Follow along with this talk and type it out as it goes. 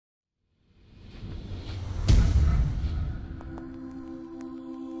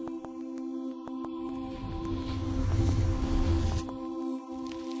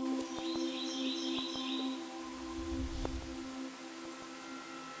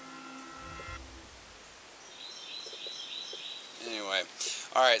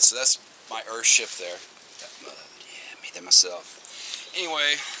Alright, so that's my Earthship there. Yeah, made that myself.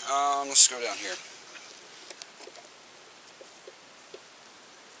 Anyway, let's go down here.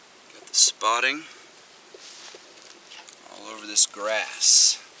 Got the spotting all over this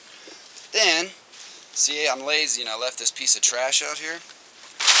grass. Then, see, I'm lazy and I left this piece of trash out here.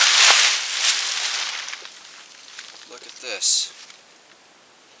 Look at this.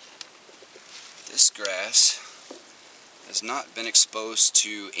 This grass has not been exposed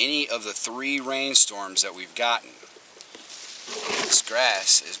to any of the 3 rainstorms that we've gotten. This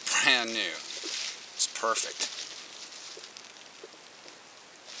grass is brand new. It's perfect.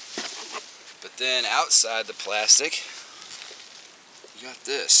 But then outside the plastic, you got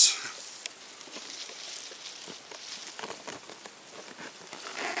this.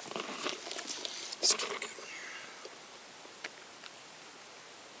 Let's get a good one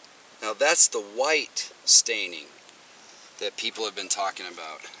here. Now that's the white staining that people have been talking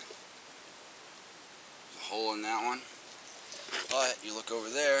about. There's a hole in that one. But you look over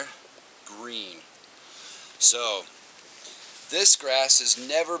there, green. So this grass has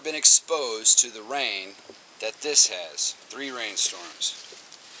never been exposed to the rain that this has. 3 rainstorms.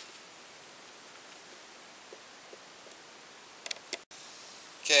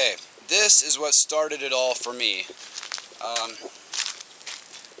 Okay, this is what started it all for me. Got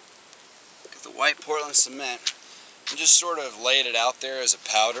the white Portland cement and just sort of laid it out there as a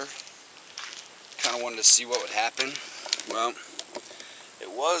powder. Kind of wanted to see what would happen. Well,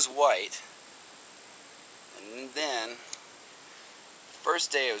 it was white, and then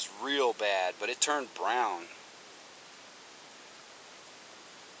first day it was real bad, but it turned brown.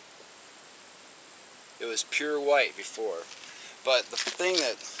 It was pure white before, but the thing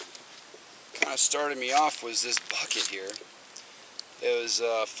that kind of started me off was this bucket here. It was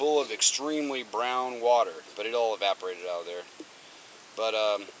full of extremely brown water, but it all evaporated out of there. But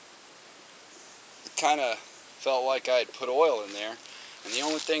it kind of felt like I had put oil in there, and the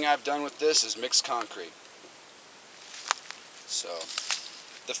only thing I've done with this is mix concrete. So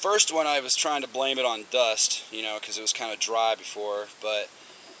the first one I was trying to blame it on dust, you know, because it was kind of dry before, but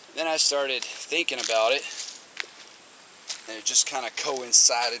then I started thinking about it, and it just kind of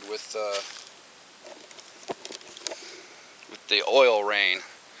coincided with the oil rain.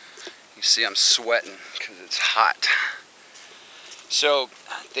 You see I'm sweating because it's hot. So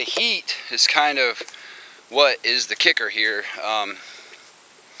the heat is kind of what is the kicker here.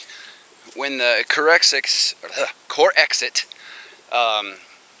 When the core exit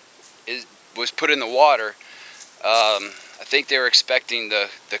was put in the water, I think they were expecting the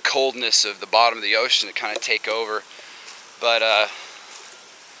coldness of the bottom of the ocean to kind of take over, but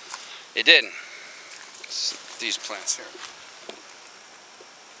it didn't. It's these plants here.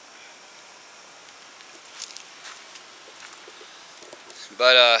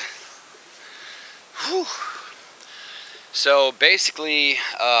 But whew. So basically,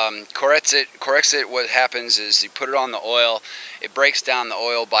 core exit, what happens is you put it on the oil, it breaks down the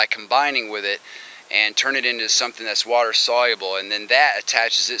oil by combining with it and turn it into something that's water soluble, and then that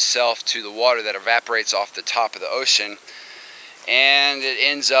attaches itself to the water that evaporates off the top of the ocean, and it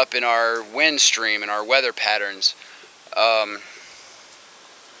ends up in our wind stream and our weather patterns. Up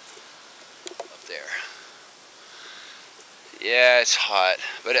there. Yeah, it's hot.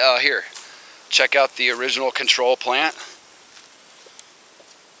 But here, check out the original control plant.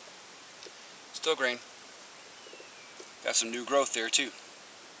 Still green. Got some new growth there too.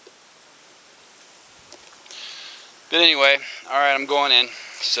 But anyway, alright, I'm going in.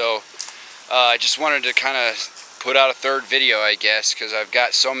 So I just wanted to kind of put out a third video, I guess, because I've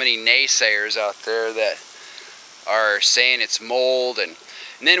got so many naysayers out there that are saying it's mold. And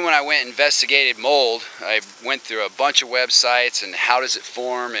then when I went and investigated mold, I went through a bunch of websites and how does it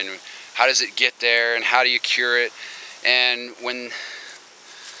form and how does it get there and how do you cure it. And when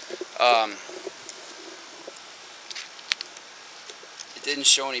it didn't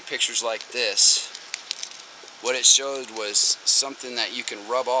show any pictures like this, what it showed was something that you can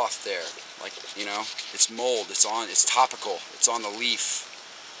rub off there. Like, you know, it's mold, it's topical, it's on the leaf.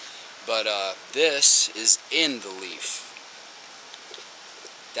 But this is in the leaf.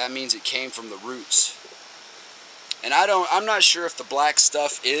 That means it came from the roots. And I'm not sure if the black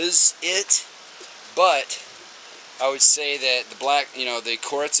stuff is it, but I would say that the black, you know, the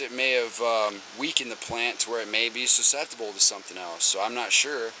cordyceps may have weakened the plant to where it may be susceptible to something else. So I'm not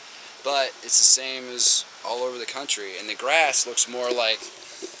sure, but it's the same as all over the country. And the grass looks more like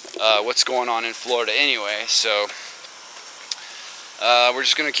what's going on in Florida anyway. So we're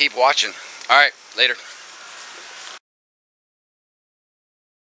just gonna keep watching. All right, later.